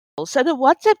So the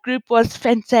WhatsApp group was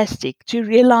fantastic to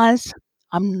realize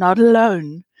I'm not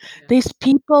alone. Yeah. There's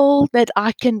people that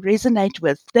I can resonate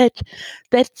with, that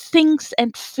thinks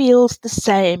and feels the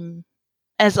same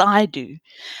as I do.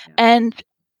 Yeah. And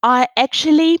I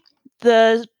actually,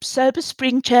 the Sober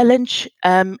Spring Challenge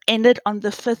ended on the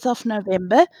 5th of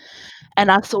November. And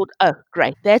I thought, oh,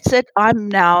 great, that's it. I'm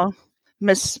now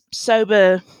Miss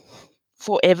Sober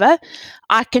forever.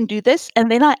 I can do this.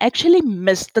 And then I actually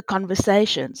missed the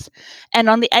conversations. And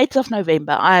on the 8th of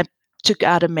November, I took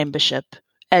out a membership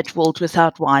at World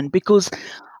Without Wine because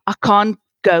I can't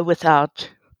go without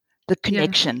the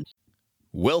connection.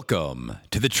 Welcome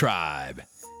to the Tribe.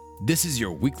 This is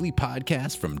your weekly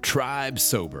podcast from Tribe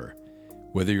Sober.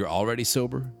 Whether you're already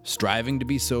sober, striving to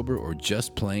be sober, or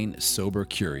just plain sober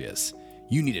curious,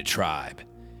 you need a tribe.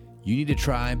 You need a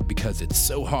tribe because it's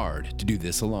so hard to do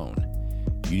this alone.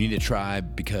 You need a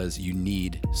tribe because you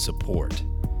need support.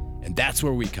 And that's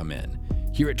where we come in.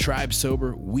 Here at Tribe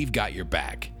Sober, we've got your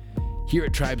back. Here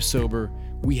at Tribe Sober,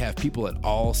 we have people at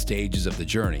all stages of the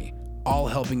journey, all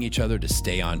helping each other to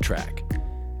stay on track.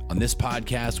 On this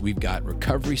podcast, we've got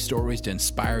recovery stories to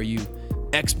inspire you,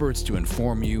 experts to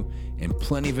inform you, and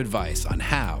plenty of advice on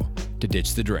how to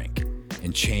ditch the drink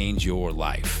and change your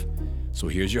life. So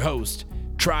here's your host,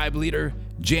 Tribe Leader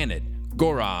Janet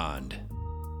Gorond.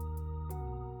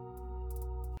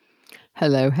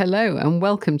 Hello, and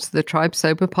welcome to the Tribe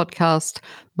Sober podcast.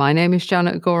 My name is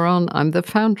Janet Gorond. I'm the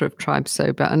founder of Tribe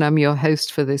Sober, and I'm your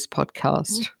host for this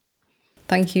podcast.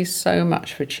 Thank you so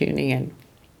much for tuning in.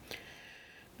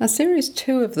 Now, Series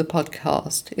 2 of the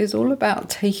podcast is all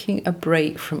about taking a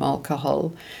break from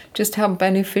alcohol, just how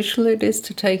beneficial it is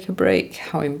to take a break,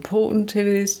 how important it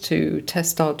is to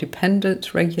test our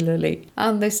dependence regularly,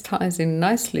 and this ties in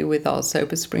nicely with our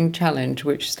Sober Spring Challenge,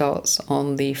 which starts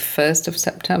on the 1st of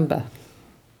September.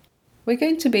 We're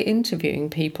going to be interviewing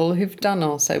people who've done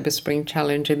our Sober Spring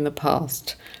Challenge in the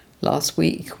past. Last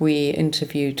week we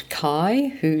interviewed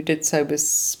Kai, who did Sober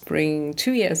Spring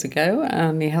 2 years ago,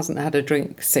 and he hasn't had a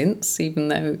drink since, even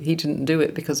though he didn't do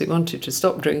it because he wanted to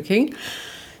stop drinking.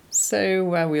 So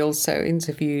we also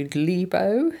interviewed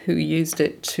Lebo, who used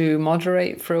it to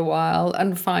moderate for a while,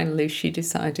 and finally she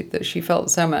decided that she felt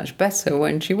so much better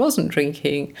when she wasn't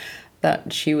drinking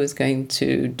that she was going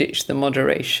to ditch the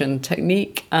moderation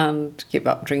technique and give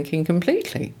up drinking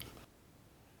completely.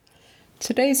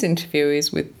 Today's interview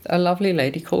is with a lovely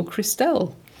lady called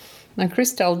Christelle. Now,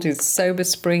 Christelle did Sober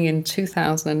Spring in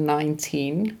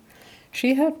 2019.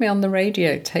 She heard me on the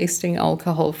radio tasting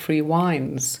alcohol-free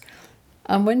wines.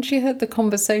 And when she heard the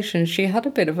conversation, she had a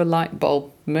bit of a light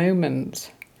bulb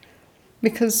moment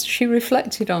because she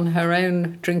reflected on her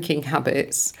own drinking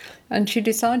habits and she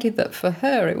decided that for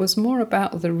her it was more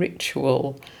about the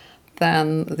ritual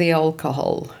than the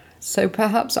alcohol. So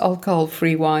perhaps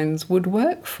alcohol-free wines would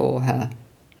work for her.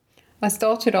 I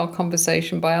started our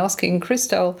conversation by asking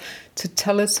Christelle to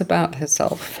tell us about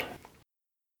herself.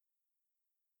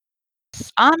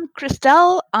 I'm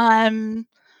Christelle. I'm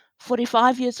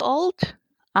 45 years old.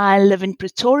 I live in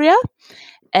Pretoria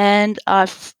and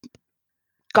I've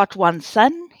got one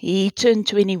son. He turned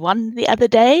 21 the other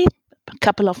day, a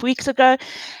couple of weeks ago.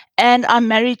 And I'm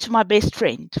married to my best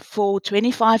friend for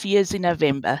 25 years in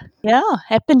November. Yeah,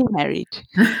 happily married.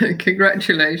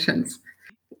 Congratulations.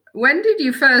 When did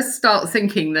you first start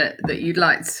thinking that you'd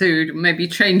like to maybe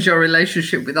change your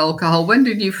relationship with alcohol? When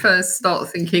did you first start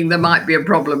thinking there might be a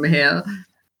problem here?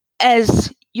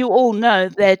 As you all know,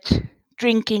 that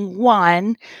drinking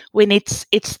wine, when it's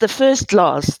the first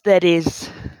glass that is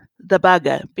the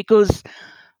bugger, because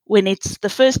when it's the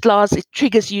first glass, it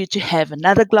triggers you to have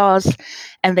another glass,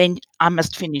 and then I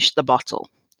must finish the bottle.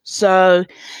 So,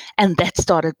 and that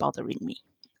started bothering me.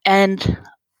 And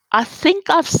I think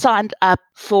I've signed up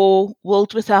for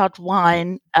World Without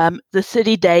Wine, the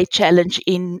 30-day challenge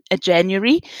in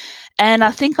January. And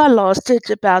I think I lasted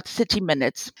about 30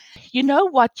 minutes. You know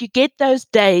what? You get those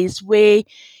days where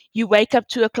you wake up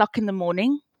 2 o'clock in the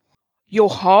morning, your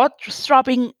heart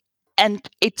throbbing and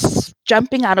it's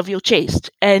jumping out of your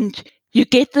chest. And you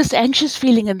get this anxious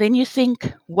feeling, and then you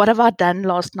think, what have I done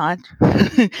last night?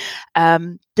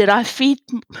 Did I feed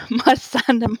my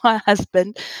son and my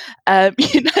husband?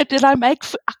 Did I make...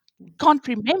 I can't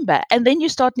remember. And then you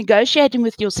start negotiating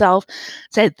with yourself,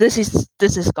 say, this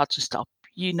has got to stop.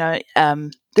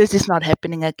 This is not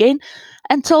happening again,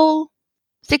 until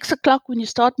 6 o'clock when you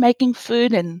start making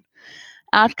food and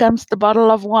out comes the bottle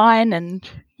of wine, and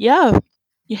yeah,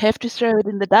 you have to throw it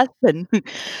in the dustbin.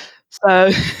 So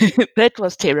that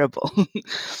was terrible.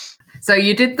 So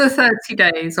you did the 30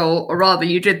 days, or rather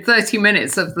you did 30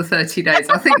 minutes of the 30 days.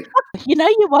 I think,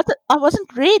 I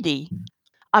wasn't ready.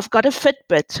 I've got a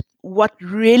Fitbit. What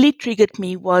really triggered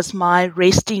me was my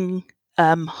resting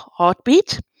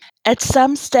heartbeat. At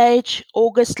some stage,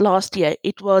 August last year,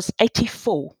 it was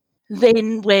 84.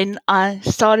 Then when I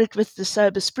started with the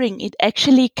Sober Spring, it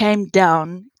actually came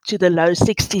down to the low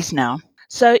 60s now.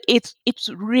 So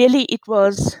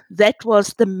that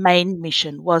was the main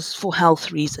mission, was for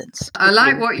health reasons. I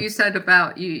like what you said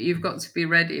about you've got to be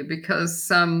ready, because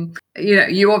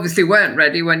you obviously weren't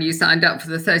ready when you signed up for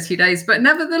the 30 days, but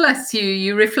nevertheless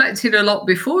you reflected a lot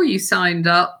before you signed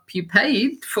up. You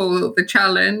paid for the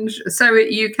challenge, so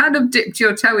you kind of dipped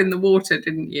your toe in the water,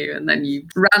 didn't you? And then you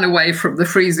ran away from the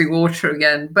freezing water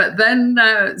again. But then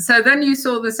then you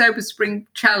saw the Sober Spring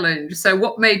challenge. So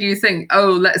what made you think,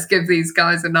 oh, let's give these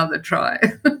guys another try?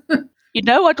 You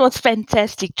know what was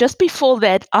fantastic? Just before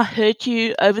that, I heard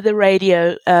you over the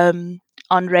radio on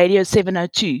Radio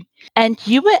 702, and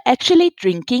you were actually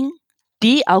drinking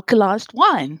de-alkalized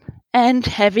wine and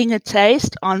having a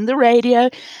taste on the radio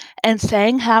and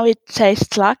saying how it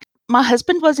tastes like. My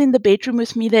husband was in the bedroom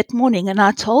with me that morning, and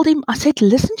I told him, I said,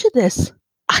 listen to this.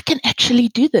 I can actually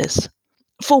do this.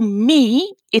 For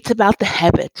me, it's about the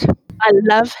habit. I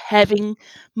love having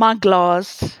my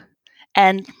glass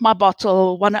and my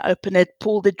bottle, want to open it,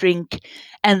 pour the drink,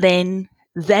 and then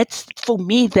that's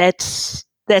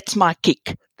my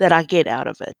kick that I get out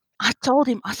of it. I told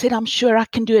him, I said, I'm sure I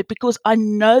can do it, because I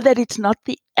know that it's not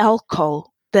the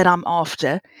alcohol that I'm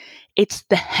after, it's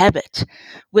the habit.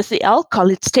 With the alcohol,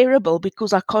 it's terrible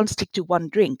because I can't stick to one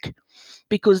drink,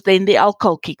 because then the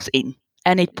alcohol kicks in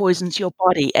and it poisons your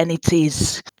body. And it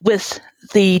is with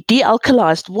the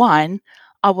de-alkalized wine,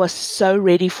 I was so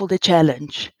ready for the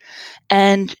challenge.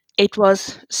 And it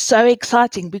was so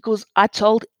exciting because I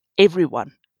told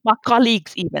everyone, my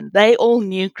colleagues even, they all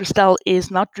knew Christelle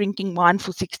is not drinking wine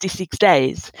for 66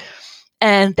 days.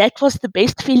 And that was the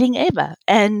best feeling ever.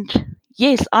 And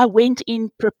yes, I went in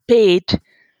prepared.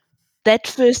 That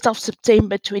 1st of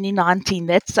September 2019,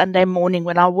 that Sunday morning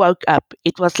when I woke up,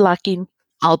 it was like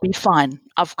I'll be fine.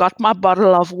 I've got my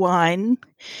bottle of wine,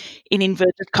 in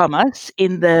inverted commas,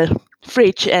 in the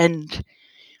fridge, and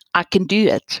I can do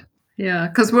it. Yeah,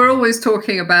 because we're always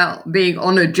talking about being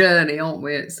on a journey, aren't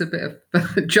we? It's a bit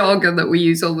of jargon that we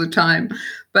use all the time.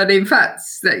 But in fact,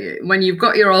 when you've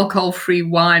got your alcohol-free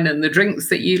wine and the drinks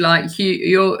that you like,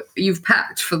 you've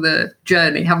packed for the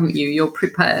journey, haven't you? You're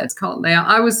prepared, can't they?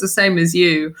 I was the same as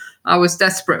you. I was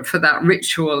desperate for that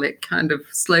ritual. It kind of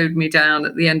slowed me down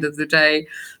at the end of the day.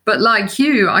 But like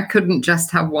you, I couldn't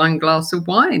just have one glass of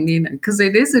wine, because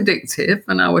it is addictive,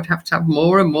 and I would have to have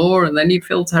more and more, and then you'd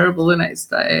feel terrible the next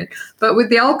day. But with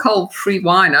the alcohol-free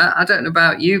wine, I don't know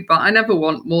about you, but I never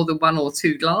want more than 1 or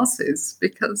 2 glasses,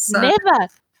 because never.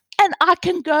 And I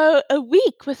can go a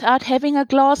week without having a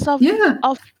glass of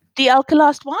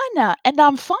de-alkalized wine now, and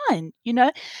I'm fine,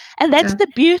 And that's the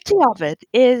beauty of it,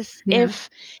 is if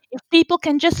people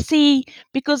can just see,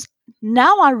 because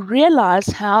now I realize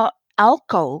how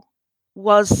alcohol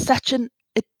was such an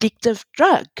addictive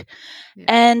drug,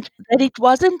 and that it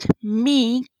wasn't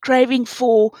me craving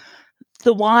for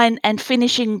the wine and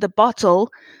finishing the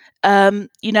bottle, and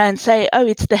say, oh,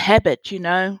 it's the habit,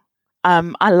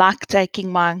 I like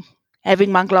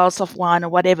having my glass of wine or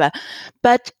whatever,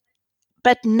 but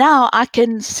now I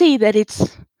can see that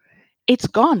it's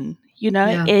gone,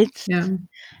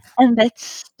 and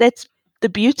that's the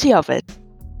beauty of it.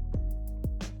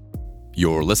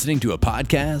 You're listening to a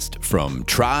podcast from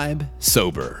Tribe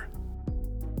Sober.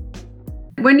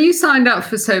 When you signed up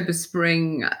for Sober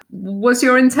Spring, was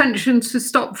your intention to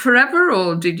stop forever,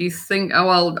 or did you think,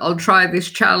 oh, I'll try this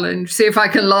challenge, see if I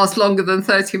can last longer than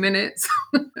 30 minutes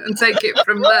and take it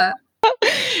from there?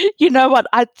 You know what?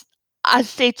 I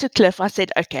said to Cliff, I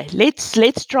said, okay,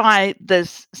 let's try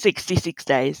this 66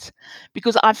 days,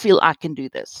 because I feel I can do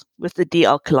this with the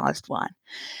de-alkalized wine.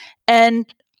 And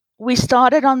we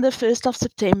started on the 1st of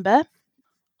September.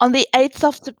 On the 8th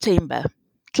of September,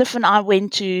 Cliff and I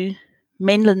went to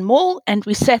Menlyn Mall, and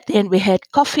we sat there and we had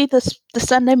coffee the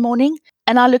Sunday morning.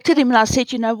 And I looked at him and I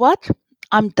said, you know what?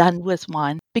 I'm done with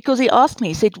wine. Because he asked me,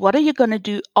 he said, what are you going to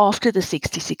do after the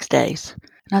 66 days?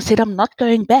 And I said, I'm not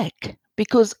going back,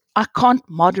 because I can't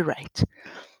moderate.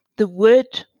 The word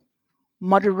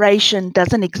moderation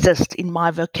doesn't exist in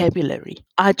my vocabulary.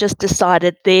 I just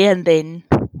decided there and then,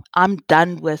 I'm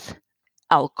done with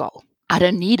alcohol. I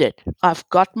don't need it. I've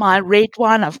got my red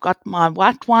wine. I've got my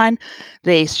white wine.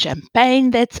 There's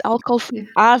champagne that's alcohol-free.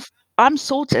 I'm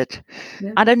sorted.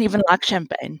 Yeah. I don't even like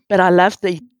champagne, but I love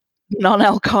the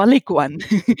non-alcoholic one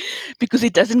because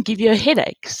it doesn't give you a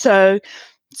headache. So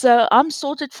I'm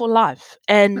sorted for life.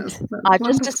 And I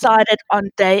just decided on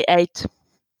day 8,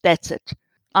 that's it.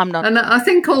 I'm not. And I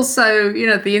think also,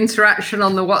 the interaction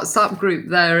on the WhatsApp group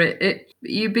there,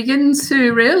 you begin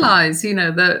to realize,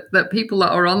 that people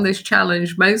that are on this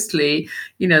challenge mostly,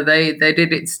 they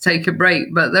did it to take a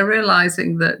break, but they're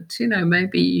realizing that,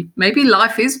 maybe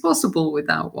life is possible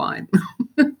without wine.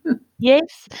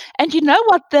 Yes. And you know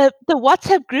what? The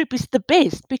WhatsApp group is the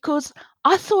best, because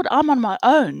I thought I'm on my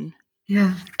own.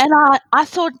 Yeah. And I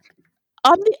thought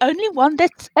I'm the only one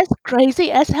that's as crazy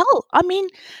as hell. I mean,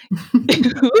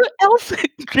 who else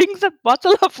drinks a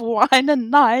bottle of wine a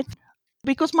night?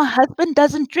 Because my husband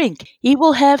doesn't drink. He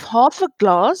will have half a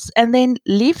glass and then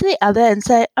leave the other and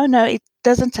say, oh no, it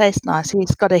doesn't taste nice.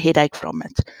 He's got a headache from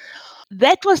it.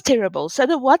 That was terrible. So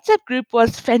the WhatsApp group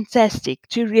was fantastic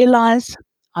to realize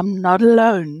I'm not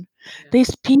alone. Yeah.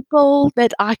 There's people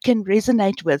that I can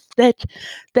resonate with, that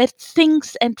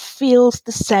thinks and feels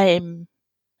the same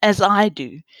as I do.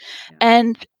 Yeah.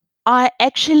 And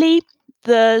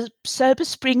the Sober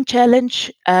Spring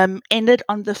Challenge ended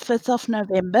on the 5th of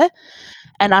November.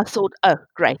 And I thought, oh,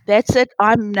 great, that's it.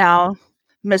 I'm now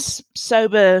Miss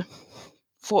Sober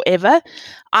forever.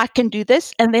 I can do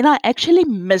this. And then I actually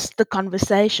missed the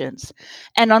conversations.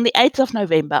 And on the 8th of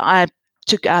November, I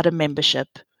took out a membership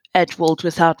at World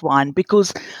Without Wine,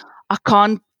 because I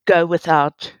can't go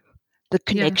without the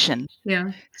connection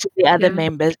to the other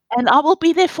members. And I will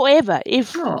be there forever.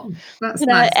 If that's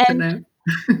nice to know.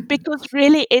 Because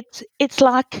really it's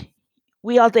like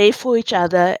we are there for each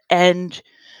other, and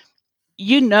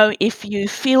if you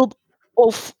feel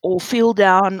off or feel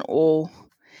down or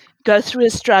go through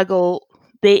a struggle,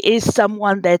 there is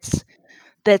someone that's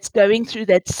going through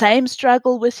that same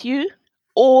struggle with you,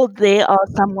 or there are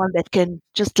someone that can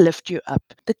just lift you up.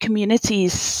 The community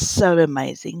is so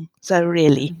amazing. So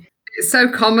really. It's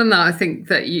so common that I think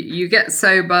that you get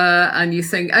sober and you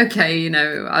think, okay,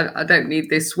 I don't need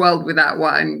this World Without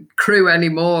Wine crew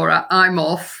anymore. I'm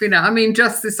off.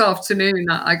 Just this afternoon,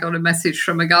 I got a message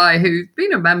from a guy who'd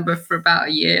been a member for about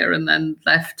a year and then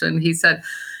left. And he said,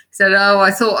 oh,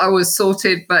 I thought I was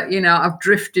sorted, but, I've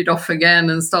drifted off again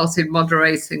and started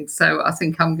moderating. So I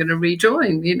think I'm going to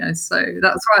rejoin, So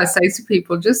that's why I say to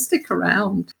people, just stick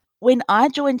around. When I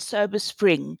joined Sober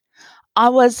Spring, I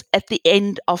was at the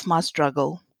end of my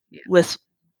struggle with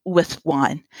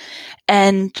wine,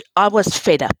 and I was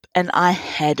fed up, and I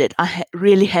had it. I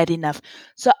really had enough.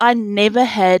 So I never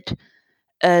had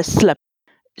a slip.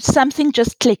 Something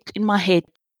just clicked in my head.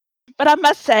 But I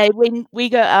must say, when we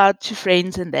go out to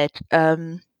friends and that,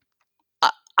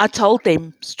 I told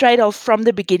them straight off from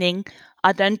the beginning,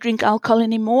 I don't drink alcohol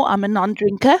anymore. I'm a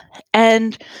non-drinker.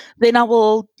 And then I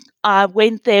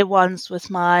went there once with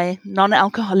my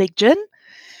non-alcoholic gin,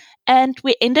 and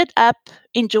we ended up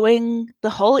enjoying the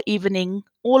whole evening,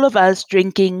 all of us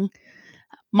drinking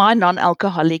my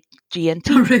non-alcoholic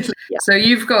G&T. Oh, really? Yeah. So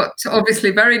you've got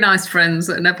obviously very nice friends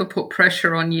that never put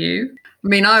pressure on you. I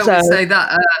mean, I always say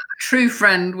that a true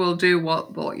friend will do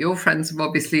what your friends have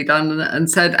obviously done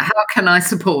and said, how can I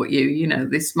support you?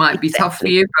 This might be tough for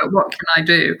you, but what can I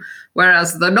do?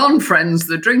 Whereas the non-friends,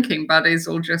 the drinking buddies,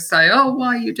 will just say, oh,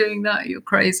 why are you doing that? You're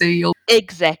crazy.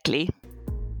 Exactly.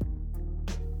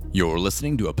 You're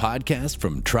listening to a podcast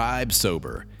from Tribe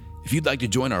Sober. If you'd like to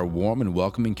join our warm and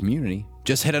welcoming community,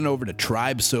 just head on over to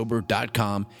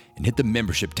tribesober.com and hit the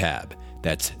membership tab.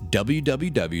 That's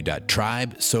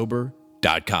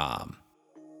www.tribesober.com.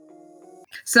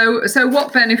 So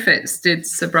what benefits did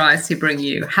sobriety bring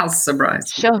you? Has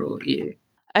sobriety brought you?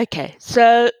 Okay,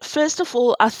 so first of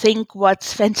all, I think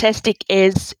what's fantastic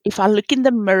is if I look in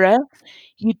the mirror,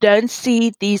 you don't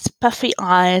see these puffy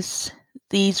eyes,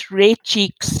 these red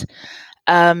cheeks,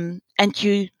 and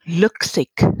you look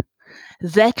sick.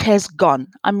 That has gone.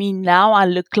 I mean, now I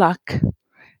look like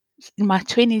in my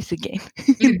 20s again.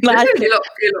 You look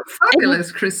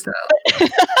fabulous, Christelle.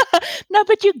 No,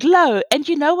 but you glow. And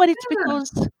you know what? It's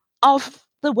because of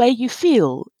the way you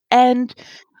feel. And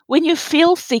when you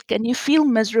feel sick and you feel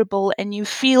miserable and you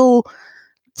feel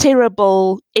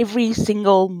terrible every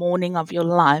single morning of your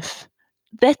life,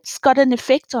 that's got an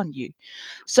effect on you.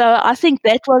 So I think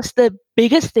that was the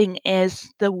biggest thing,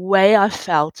 is the way I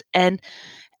felt and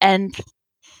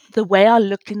the way I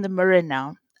look in the mirror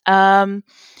now.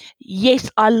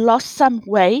 Yes, I lost some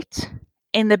weight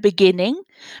in the beginning,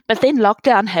 but then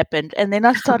lockdown happened and then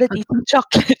I started eating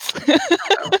chocolates.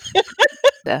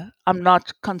 I'm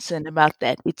not concerned about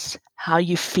that. It's how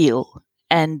you feel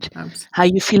and how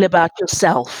you feel about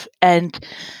yourself, and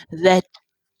that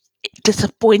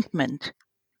disappointment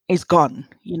is gone,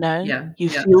 you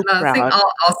feel proud. I think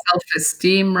our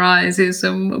self-esteem rises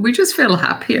and we just feel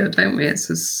happier, don't we? It's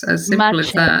as simple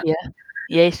as that.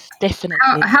 Yes,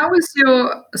 definitely. How was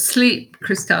your sleep,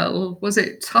 Christelle? Was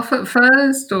it tough at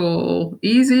first or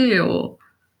easy or?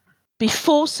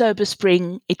 Before Sober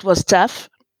Spring, it was tough.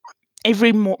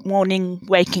 Every morning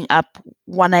waking up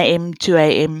 1 a.m., 2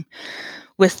 a.m.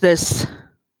 with this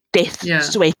death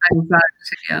sweat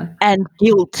and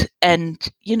guilt,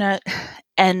 and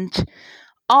and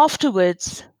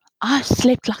afterwards I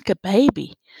slept like a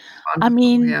baby. Wonderful, I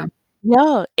mean,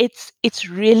 yeah, it's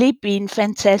really been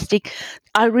fantastic.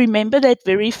 I remember that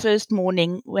very first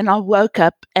morning when I woke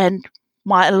up and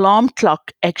my alarm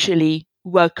clock actually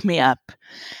woke me up,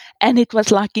 and it was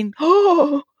like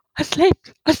I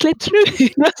slept through.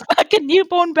 It was like a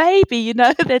newborn baby,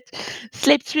 that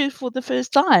slept through for the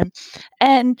first time.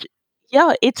 And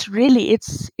yeah, it's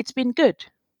been good.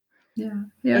 Yeah,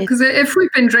 because if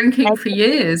we've been drinking for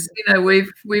years,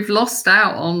 we've lost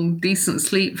out on decent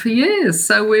sleep for years.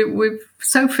 So we're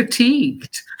so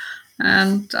fatigued,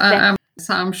 and so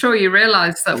I'm sure you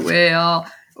realise that we are.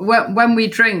 When we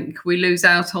drink, we lose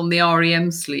out on the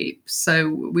REM sleep. So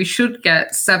we should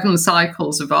get 7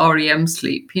 cycles of REM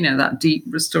sleep, that deep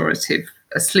restorative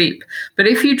sleep. But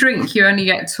if you drink, you only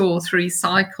get 2 or 3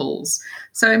 cycles.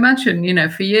 So imagine,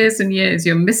 for years and years,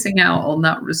 you're missing out on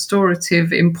that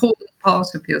restorative, important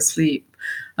part of your sleep.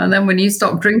 And then when you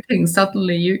stop drinking,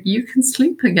 suddenly you can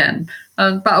sleep again.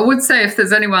 But I would say if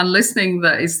there's anyone listening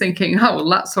that is thinking, oh, well,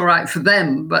 that's all right for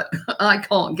them, but I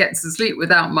can't get to sleep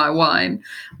without my wine.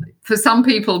 For some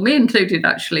people, me included,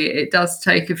 actually, it does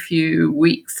take a few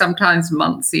weeks, sometimes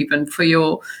months even, for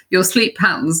your sleep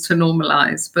patterns to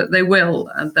normalize. But they will,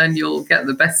 and then you'll get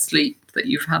the best sleep that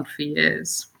you've had for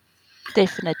years.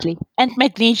 Definitely. And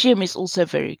magnesium is also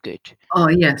very good. Oh,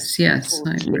 yes, I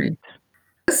agree.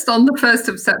 Just on the 1st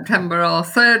of September, our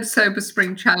 3rd Sober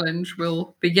Spring Challenge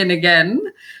will begin again.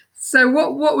 So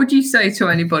what would you say to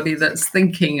anybody that's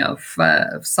thinking of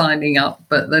signing up,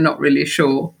 but they're not really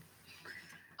sure?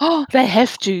 Oh, they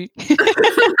have to. Well,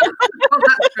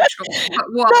 that's for sure. But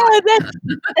why? No,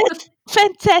 that's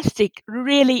fantastic.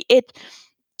 Really,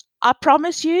 I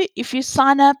promise you, if you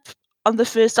sign up on the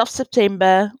 1st of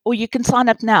September, or you can sign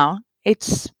up now,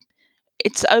 it's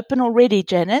open already,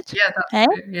 Janet. Yeah, that's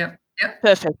good. Yeah.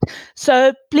 Perfect.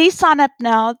 So please sign up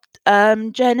now.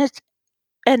 Janet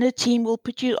and her team will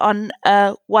put you on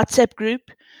a WhatsApp group,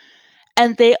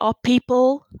 and there are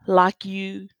people like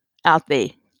you out there.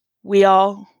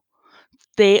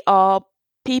 There are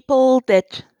people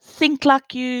that think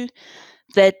like you,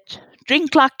 that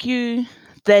drink like you,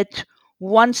 that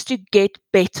wants to get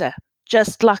better,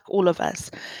 just like all of us.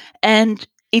 And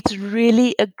it's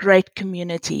really a great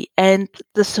community, and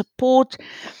the support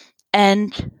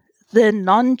and the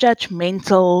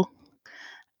non-judgmental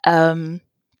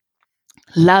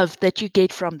love that you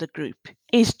get from the group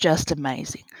is just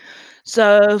amazing.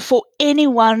 So for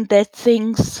anyone that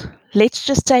thinks, let's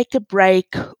just take a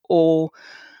break, or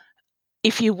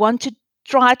if you want to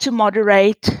try to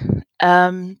moderate,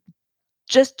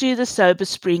 just do the Sober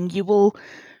Spring. You will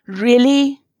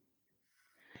really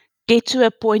get to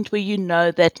a point where you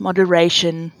know that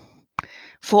moderation,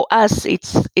 for us,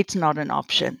 it's not an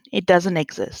option. It doesn't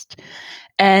exist.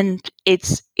 And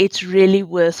it's really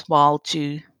worthwhile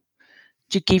to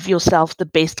give yourself the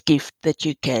best gift that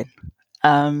you can.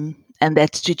 And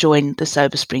that's to join the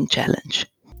Sober Spring Challenge.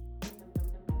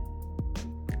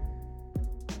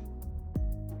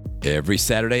 Every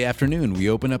Saturday afternoon, we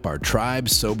open up our Tribe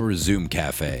Sober Zoom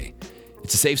Cafe.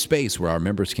 It's a safe space where our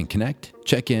members can connect,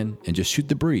 check in, and just shoot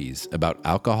the breeze about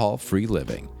alcohol-free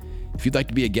living. If you'd like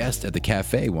to be a guest at the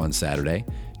cafe one Saturday,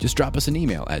 just drop us an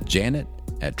email at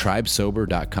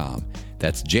janet@tribesober.com.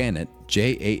 That's Janet,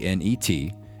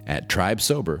 Janet,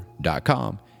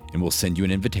 @tribesober.com, and we'll send you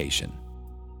an invitation.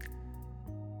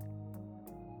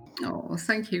 Oh,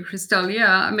 thank you, Christelle.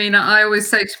 Yeah, I mean, I always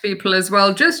say to people as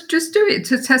well, just do it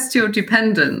to test your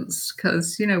dependence,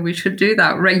 because, we should do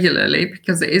that regularly,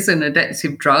 because it is an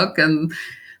addictive drug, and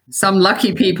some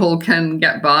lucky people can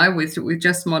get by with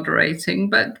just moderating,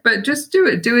 but just do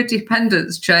it. Do a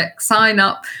dependence check, sign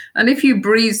up. And if you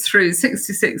breeze through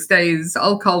 66 days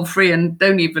alcohol-free and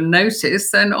don't even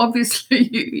notice, then obviously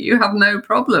you have no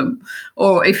problem.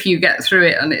 Or if you get through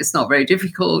it and it's not very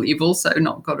difficult, you've also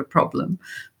not got a problem.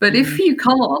 But if you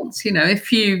can't,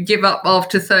 if you give up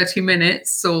after 30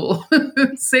 minutes or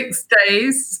 6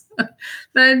 days,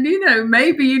 then,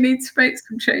 maybe you need to make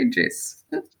some changes.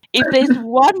 If there's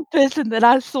one person that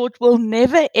I thought will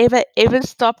never, ever, ever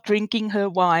stop drinking her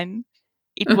wine,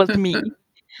 it was me.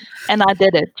 And I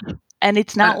did it. And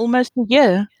it's now almost a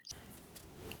year.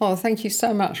 Oh, thank you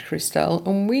so much, Christelle.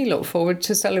 And we look forward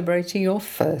to celebrating your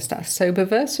first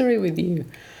Soberversary with you,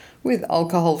 with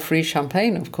alcohol-free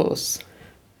champagne, of course.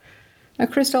 Now,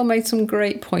 Christelle made some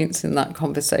great points in that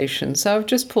conversation, so I've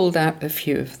just pulled out a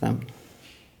few of them.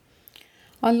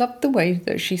 I loved the way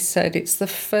that she said it's the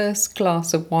first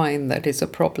glass of wine that is a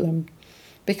problem,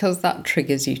 because that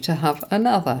triggers you to have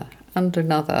another and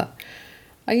another.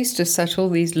 I used to set all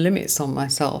these limits on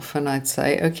myself, and I'd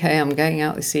say, okay, I'm going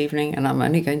out this evening and I'm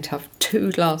only going to have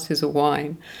 2 glasses of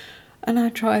wine. And I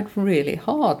tried really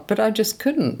hard, but I just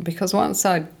couldn't, because once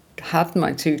I'd had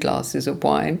my 2 glasses of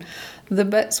wine, the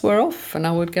bets were off and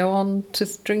I would go on to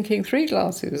drinking 3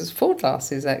 glasses, 4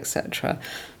 glasses, etc.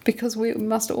 Because we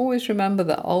must always remember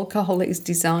that alcohol is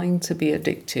designed to be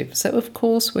addictive. So of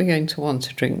course we're going to want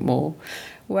to drink more.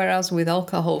 Whereas with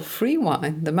alcohol-free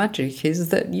wine, the magic is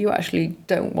that you actually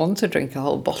don't want to drink a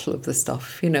whole bottle of the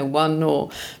stuff. 1 or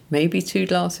maybe 2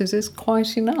 glasses is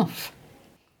quite enough.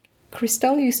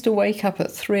 Christelle used to wake up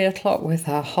at 3 o'clock with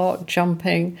her heart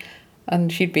jumping,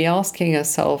 and she'd be asking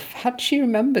herself, had she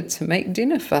remembered to make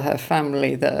dinner for her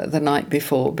family the night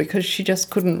before, because she just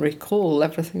couldn't recall.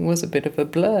 Everything was a bit of a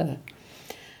blur.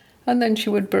 And then she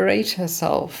would berate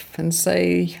herself and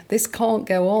say, this can't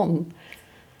go on.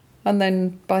 And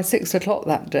then by 6 o'clock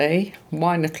that day,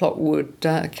 wine o'clock would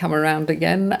come around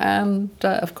again, and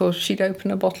of course she'd open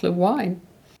a bottle of wine.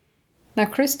 Now,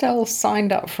 Christelle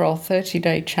signed up for our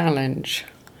 30-day challenge,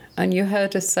 and you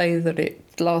heard her say that it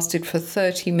lasted for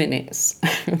 30 minutes.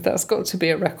 That's got to be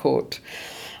a record.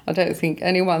 I don't think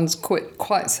anyone's quit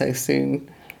quite so soon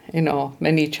in our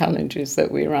many challenges that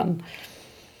we run.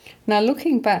 Now,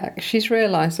 looking back, she's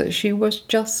realised that she was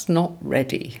just not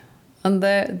ready. And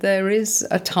there is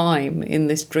a time in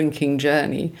this drinking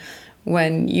journey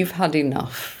when you've had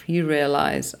enough. You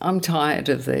realise, I'm tired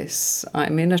of this.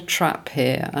 I'm in a trap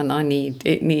here and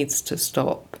it needs to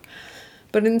stop.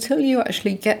 But until you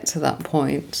actually get to that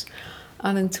point,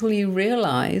 and until you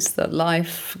realise that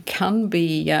life can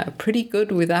be pretty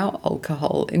good without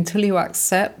alcohol, until you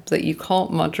accept that you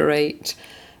can't moderate,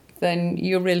 then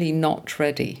you're really not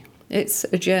ready. It's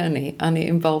a journey, and it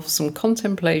involves some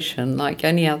contemplation like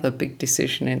any other big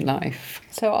decision in life.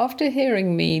 So after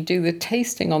hearing me do the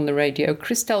tasting on the radio,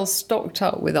 Christelle stocked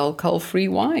up with alcohol-free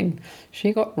wine.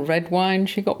 She got red wine,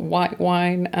 she got white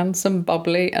wine and some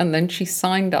bubbly, and then she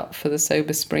signed up for the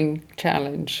Sober Spring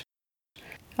Challenge.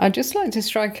 I'd just like to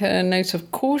strike a note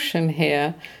of caution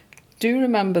here. Do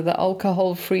remember that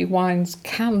alcohol-free wines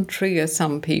can trigger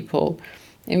some people.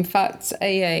 In fact,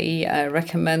 AA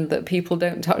recommend that people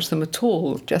don't touch them at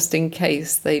all, just in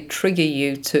case they trigger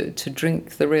you to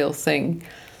drink the real thing.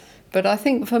 But I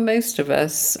think for most of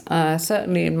us,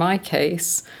 certainly in my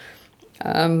case,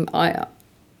 I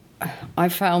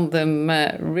found them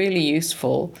really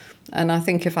useful. And I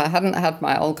think if I hadn't had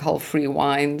my alcohol-free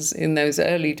wines in those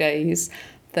early days,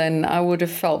 then I would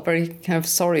have felt very kind of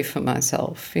sorry for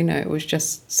myself. It was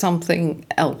just something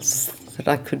else that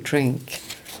I could drink.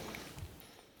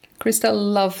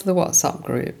 Christelle loved the WhatsApp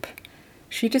group.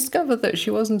 She discovered that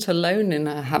she wasn't alone in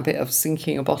her habit of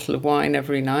sinking a bottle of wine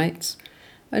every night,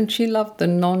 and she loved the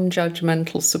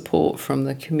non-judgmental support from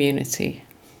the community.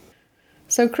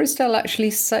 So Christelle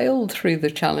actually sailed through the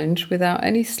challenge without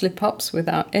any slip-ups,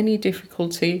 without any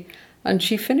difficulty, and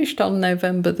she finished on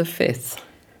November the 5th.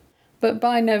 But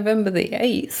by November the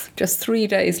 8th, just 3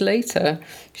 days later,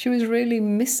 she was really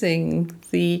missing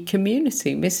the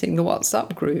community, missing the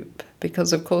WhatsApp group,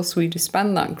 because of course we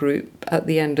disband that group at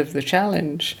the end of the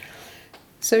challenge.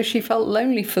 So she felt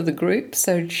lonely for the group,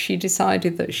 so she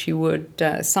decided that she would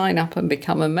sign up and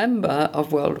become a member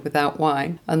of World Without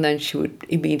Wine, and then she would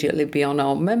immediately be on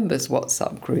our members'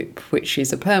 WhatsApp group, which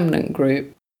is a permanent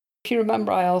group. If you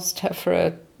remember, I asked her for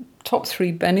a top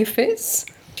 3 benefits.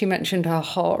 She mentioned her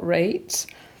heart rate,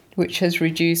 which has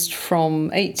reduced from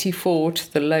 84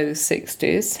 to the low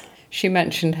 60s. She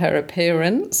mentioned her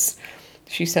appearance.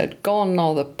 She said, gone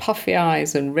are the puffy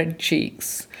eyes and red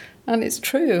cheeks. And it's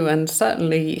true, and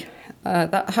certainly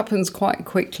that happens quite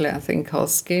quickly. I think our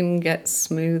skin gets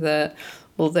smoother,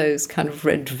 all those kind of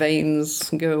red veins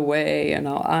go away, and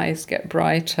our eyes get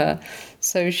brighter.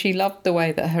 So she loved the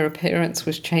way that her appearance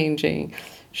was changing.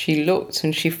 She looked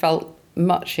and she felt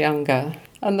much younger.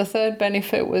 And the third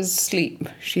benefit was sleep.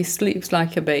 She sleeps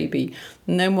like a baby.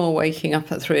 No more waking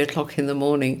up at 3 o'clock in the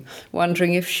morning,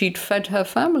 wondering if she'd fed her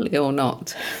family or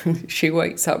not. She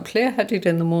wakes up clear-headed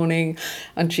in the morning,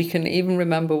 and she can even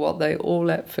remember what they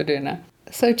all ate for dinner.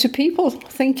 So to people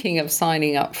thinking of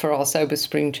signing up for our Sober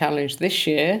Spring Challenge this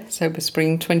year, Sober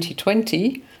Spring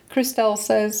 2020, Christelle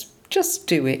says, just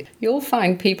do it. You'll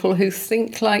find people who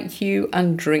think like you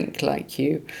and drink like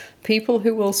you. People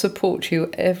who will support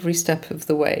you every step of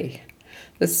the way.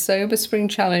 The Sober Spring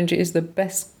Challenge is the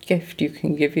best gift you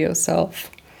can give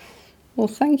yourself. Well,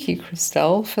 thank you,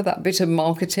 Christelle, for that bit of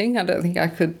marketing. I don't think I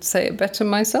could say it better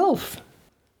myself.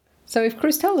 So if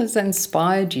Christelle has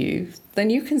inspired you, then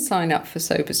you can sign up for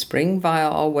Sober Spring via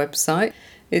our website.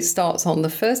 It starts on the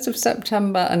 1st of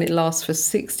September and it lasts for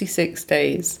 66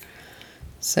 days.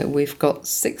 So we've got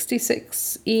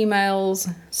 66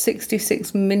 emails,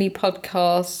 66 mini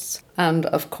podcasts, and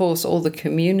of course all the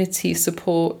community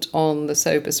support on the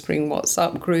Sober Spring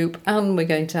WhatsApp group, and we're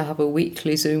going to have a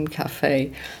weekly Zoom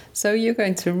cafe. So you're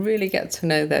going to really get to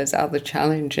know those other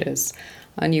challenges,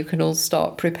 and you can all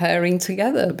start preparing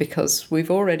together because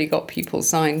we've already got people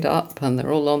signed up and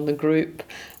they're all on the group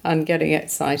and getting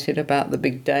excited about the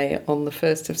big day on the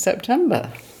 1st of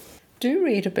September. Do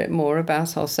read a bit more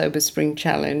about our Sober Spring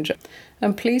Challenge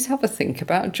and please have a think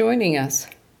about joining us.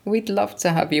 We'd love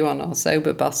to have you on our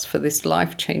Sober Bus for this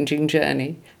life-changing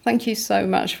journey. Thank you so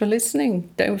much for listening.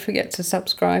 Don't forget to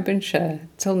subscribe and share.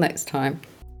 Till next time.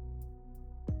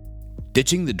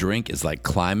 Ditching the drink is like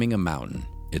climbing a mountain.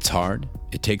 It's hard,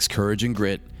 it takes courage and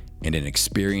grit, and an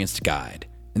experienced guide.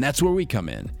 And that's where we come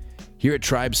in. Here at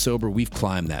Tribe Sober, we've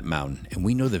climbed that mountain, and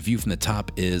we know the view from the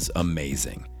top is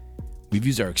amazing. We've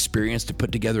used our experience to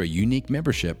put together a unique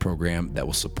membership program that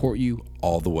will support you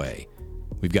all the way.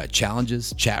 We've got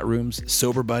challenges, chat rooms,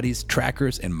 sober buddies,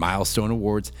 trackers, and milestone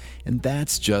awards, and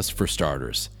that's just for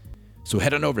starters. So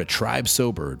head on over to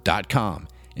tribesober.com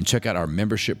and check out our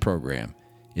membership program.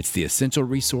 It's the essential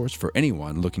resource for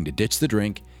anyone looking to ditch the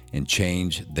drink and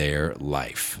change their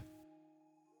life.